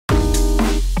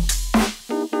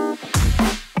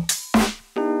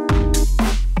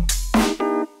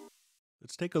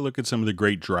take a look at some of the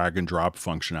great drag and drop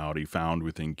functionality found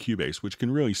within Cubase, which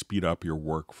can really speed up your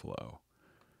workflow.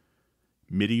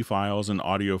 MIDI files and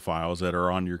audio files that are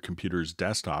on your computer's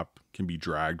desktop can be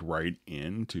dragged right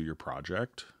into your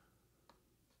project.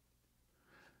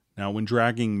 Now, when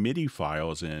dragging MIDI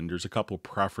files in, there's a couple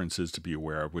preferences to be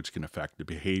aware of which can affect the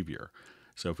behavior.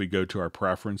 So if we go to our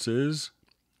preferences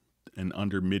and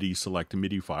under MIDI select a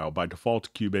MIDI file, by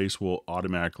default Cubase will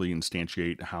automatically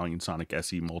instantiate a HALion Sonic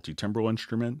SE multi-timbral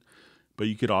instrument, but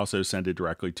you could also send it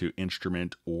directly to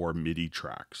instrument or MIDI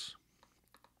tracks.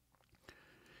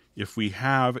 If we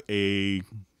have a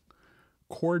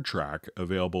chord track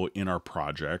available in our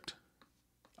project,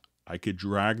 I could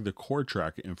drag the chord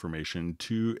track information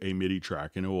to a MIDI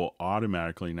track and it will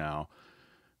automatically now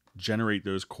generate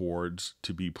those chords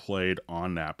to be played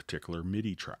on that particular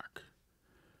MIDI track.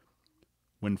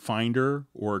 When Finder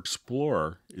or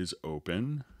Explorer is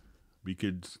open, we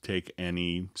could take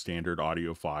any standard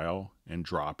audio file and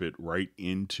drop it right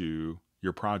into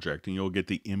your project and you'll get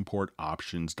the import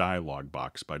options dialog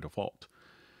box by default.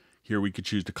 Here we could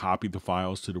choose to copy the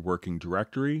files to the working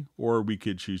directory, or we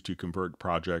could choose to convert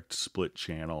projects, split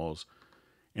channels.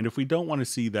 And if we don't want to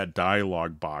see that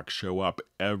dialog box show up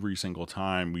every single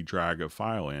time we drag a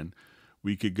file in,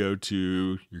 we could go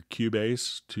to your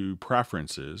Cubase to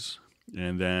Preferences,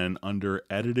 and then under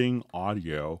Editing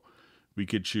Audio, we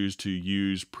could choose to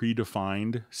use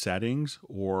predefined settings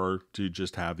or to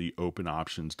just have the Open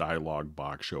Options dialog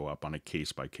box show up on a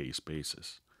case-by-case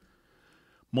basis.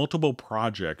 Multiple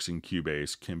projects in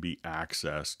Cubase can be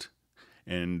accessed,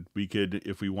 and we could,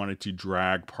 if we wanted to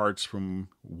drag parts from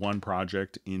one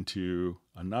project into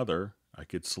another, I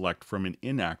could select from an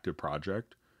inactive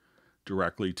project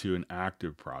directly to an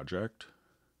active project,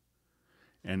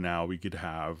 and now we could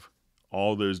have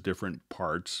all those different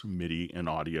parts, MIDI and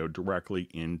audio, directly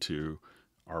into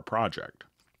our project.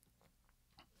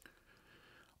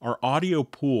 Our audio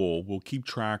pool will keep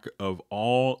track of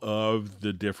all of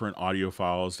the different audio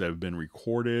files that have been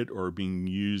recorded or being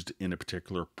used in a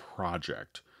particular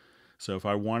project. So if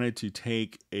I wanted to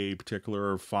take a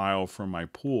particular file from my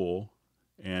pool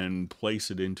and place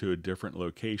it into a different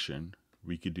location,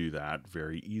 we could do that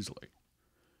very easily.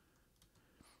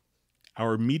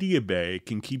 Our media bay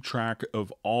can keep track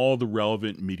of all the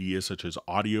relevant media such as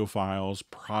audio files,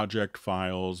 project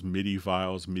files, MIDI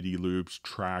loops,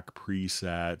 track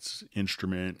presets,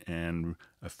 instrument and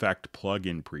effect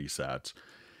plugin presets.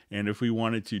 And if we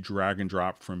wanted to drag and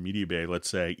drop from media bay, let's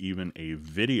say even a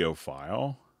video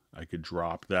file, I could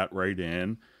drop that right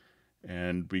in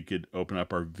and we could open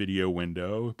up our video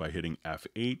window by hitting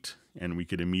F8 and we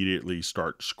could immediately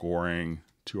start scoring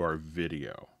to our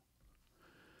video.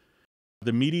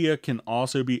 The media can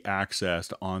also be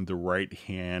accessed on the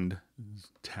right-hand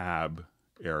tab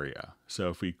area. So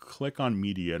if we click on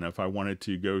media, and if I wanted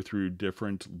to go through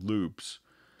different loops,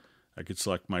 I could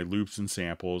select my loops and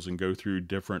samples and go through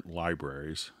different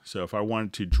libraries. So if I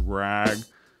wanted to drag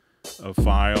a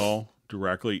file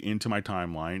directly into my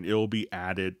timeline, it will be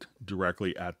added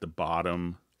directly at the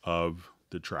bottom of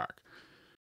the track.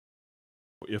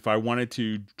 If I wanted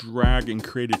to drag and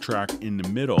create a track in the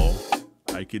middle,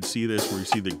 I could see this where you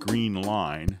see the green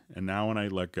line, and now when I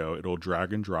let go, it'll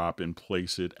drag and drop and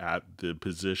place it at the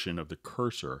position of the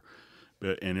cursor,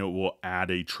 and it will add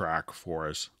a track for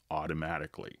us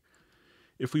automatically.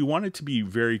 If we wanted to be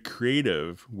very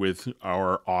creative with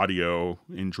our audio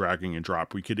in dragging and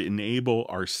drop, we could enable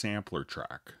our sampler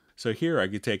track. So here I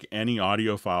could take any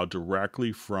audio file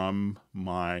directly from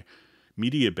my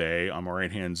media bay on my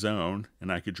right-hand zone,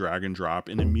 and I could drag and drop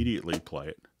and immediately play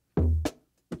it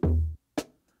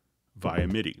via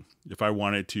MIDI. If I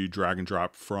wanted to drag and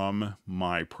drop from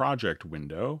my project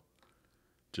window,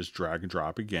 just drag and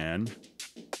drop again.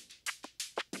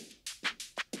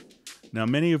 Now,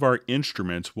 many of our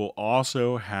instruments will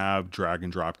also have drag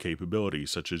and drop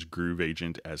capabilities, such as Groove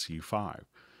Agent SE5.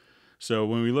 So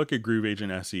when we look at Groove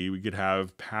Agent SE, we could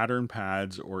have pattern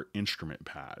pads or instrument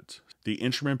pads. The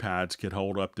instrument pads could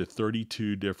hold up to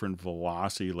 32 different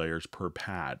velocity layers per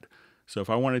pad. So if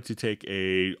I wanted to take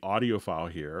a audio file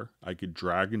here, I could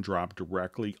drag and drop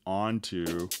directly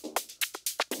onto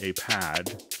a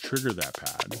pad, trigger that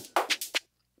pad.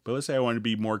 But let's say I want to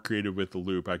be more creative with the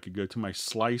loop. I could go to my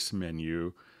slice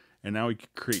menu, and now we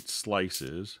could create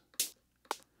slices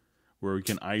where we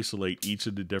can isolate each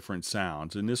of the different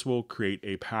sounds. And this will create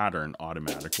a pattern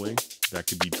automatically that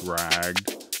could be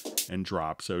dragged and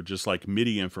dropped. So just like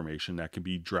MIDI information that can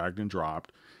be dragged and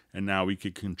dropped. And now we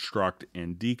could construct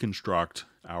and deconstruct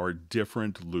our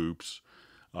different loops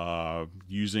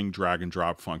using drag and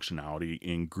drop functionality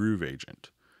in Groove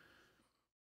Agent.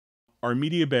 Our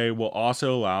media bay will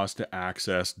also allow us to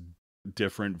access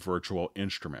different virtual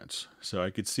instruments. So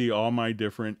I could see all my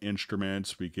different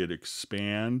instruments. We could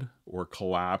expand or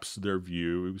collapse their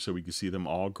view so we could see them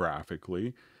all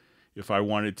graphically. If I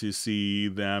wanted to see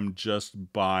them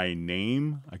just by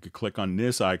name, I could click on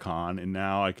this icon and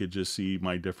now I could just see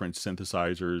my different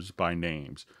synthesizers by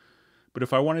names. But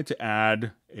if I wanted to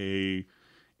add a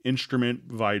instrument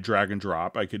via drag and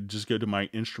drop, I could just go to my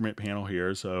instrument panel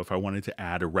here. So if I wanted to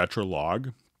add a retro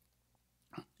log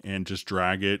and just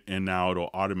drag it, and now it'll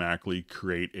automatically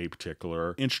create a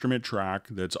particular instrument track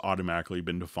that's automatically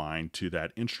been defined to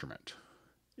that instrument.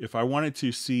 If I wanted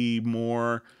to see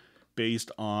more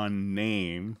based on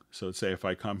name, so let's say if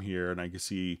I come here and I can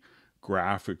see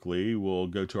graphically, we'll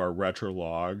go to our retro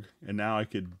log, and now I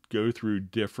could go through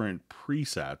different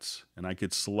presets, and I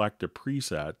could select a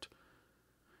preset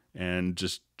and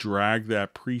just drag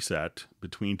that preset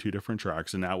between two different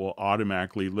tracks, and that will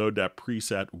automatically load that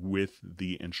preset with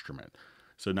the instrument.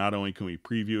 So not only can we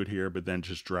preview it here, but then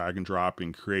just drag and drop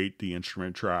and create the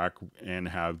instrument track and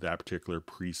have that particular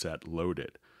preset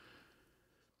loaded.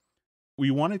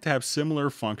 We wanted to have similar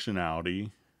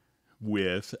functionality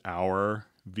with our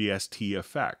VST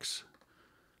effects.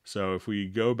 So if we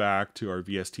go back to our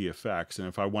VST effects, and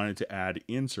if I wanted to add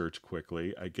inserts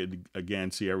quickly, I could again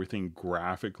see everything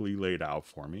graphically laid out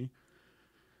for me.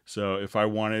 So if I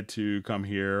wanted to come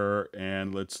here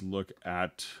and let's look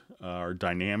at our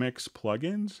dynamics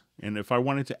plugins, and if I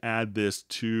wanted to add this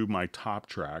to my top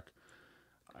track,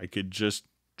 I could just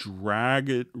drag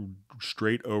it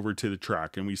straight over to the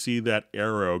track, and we see that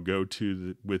arrow go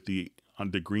to with the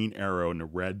green arrow and the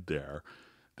red there.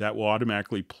 That will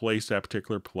automatically place that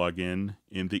particular plugin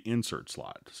in the insert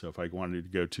slot. So if I wanted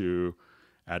to go to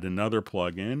add another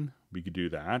plugin, we could do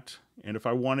that. And if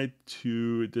I wanted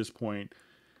to, at this point,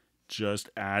 just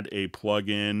add a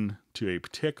plugin to a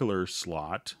particular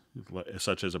slot,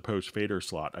 such as a post fader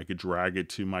slot, I could drag it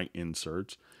to my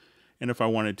inserts. And if I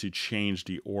wanted to change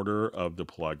the order of the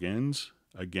plugins,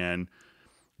 again,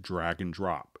 drag and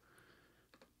drop.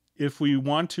 If we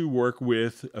want to work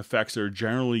with effects that are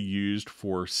generally used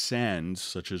for sends,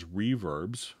 such as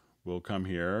reverbs, we'll come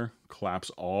here,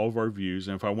 collapse all of our views,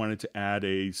 and if I wanted to add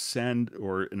a send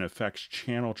or an effects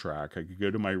channel track, I could go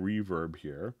to my reverb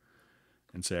here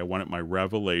and say I want it my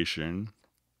revelation.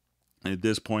 And at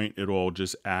this point, it'll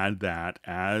just add that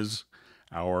as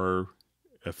our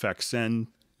effects send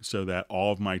so that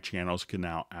all of my channels can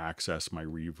now access my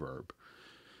reverb.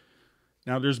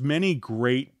 Now, there's many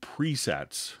great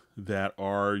presets that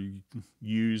are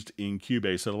used in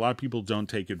Cubase that a lot of people don't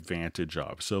take advantage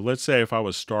of. So let's say if I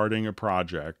was starting a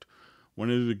project,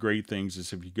 one of the great things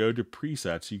is if you go to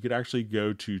presets, you could actually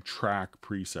go to track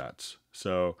presets.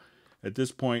 So at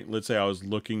this point, let's say I was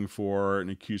looking for an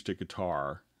acoustic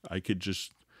guitar. I could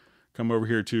just come over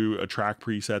here to a track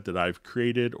preset that I've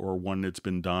created or one that's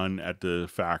been done at the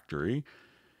factory,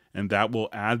 and that will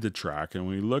add the track. And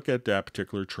when we look at that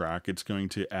particular track, it's going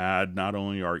to add not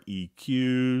only our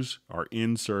EQs, our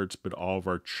inserts, but all of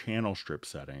our channel strip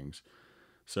settings.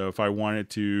 So if I wanted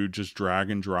to just drag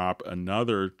and drop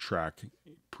another track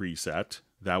preset,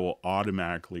 that will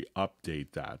automatically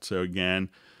update that. So again,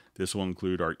 this will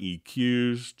include our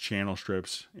EQs, channel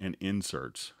strips, and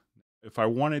inserts. If I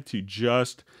wanted to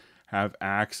just have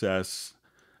access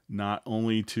not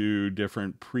only to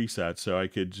different presets, so I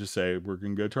could just say, we're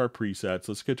going to go to our presets,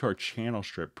 let's go to our channel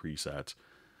strip presets.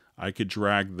 I could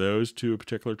drag those to a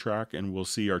particular track and we'll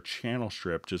see our channel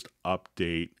strip just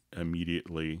update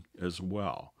immediately as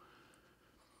well.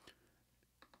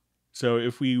 So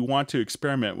if we want to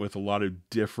experiment with a lot of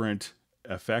different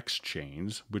effects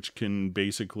chains, which can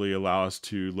basically allow us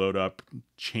to load up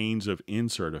chains of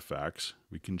insert effects,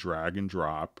 we can drag and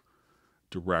drop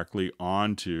directly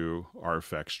onto our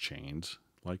effects chains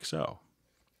like so.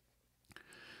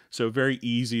 So very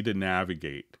easy to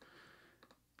navigate.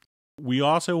 We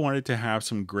also wanted to have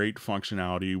some great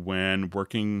functionality when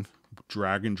working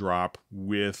drag and drop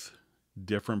with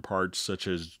different parts such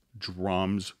as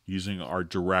drums using our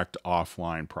direct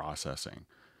offline processing.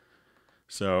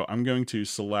 So I'm going to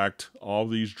select all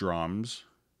these drums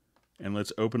and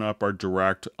let's open up our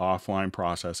direct offline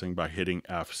processing by hitting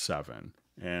F7.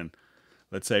 And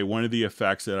let's say one of the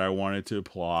effects that I wanted to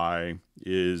apply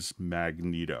is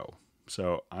magneto.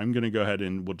 So I'm going to go ahead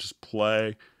and we'll just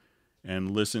play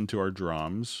and listen to our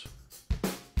drums.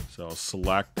 So I'll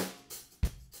select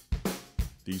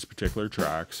these particular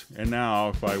tracks. And now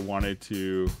if I wanted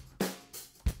to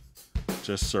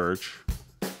just search,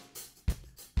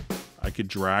 I could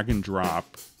drag and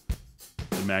drop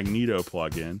the magneto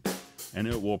plugin and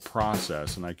it will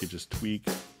process, and I could just tweak,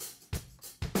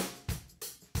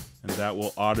 and that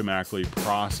will automatically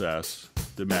process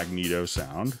the magneto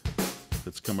sound.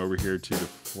 Let's come over here to the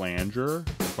flanger.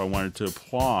 If I wanted to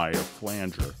apply a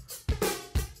flanger,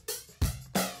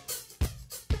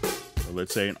 or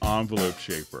let's say an envelope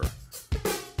shaper.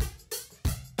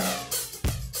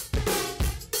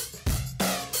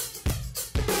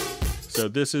 So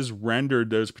this has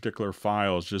rendered those particular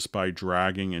files just by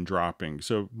dragging and dropping.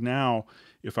 So now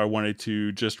if I wanted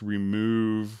to just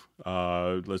remove,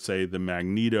 let's say the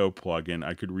Magneto plugin,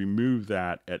 I could remove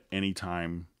that at any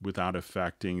time without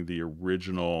affecting the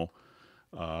original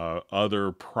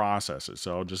other processes.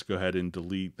 So I'll just go ahead and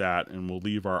delete that, and we'll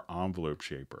leave our envelope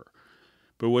shaper.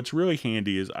 But what's really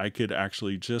handy is I could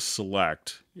actually just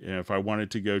select, if I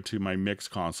wanted to go to my mix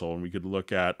console and we could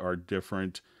look at our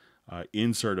different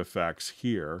insert effects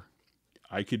here,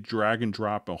 I could drag and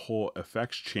drop a whole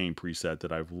effects chain preset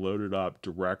that I've loaded up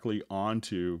directly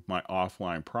onto my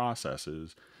offline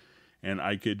processes, and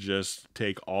I could just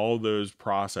take all those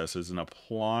processes and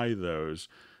apply those.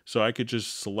 So I could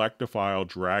just select a file,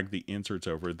 drag the inserts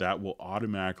over, that will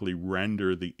automatically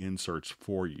render the inserts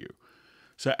for you.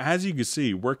 So as you can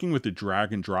see, working with the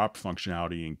drag and drop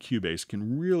functionality in Cubase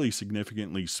can really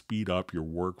significantly speed up your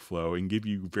workflow and give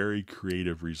you very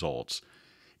creative results.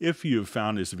 If you have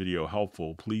found this video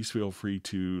helpful, please feel free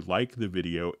to like the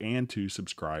video and to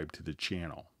subscribe to the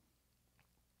channel.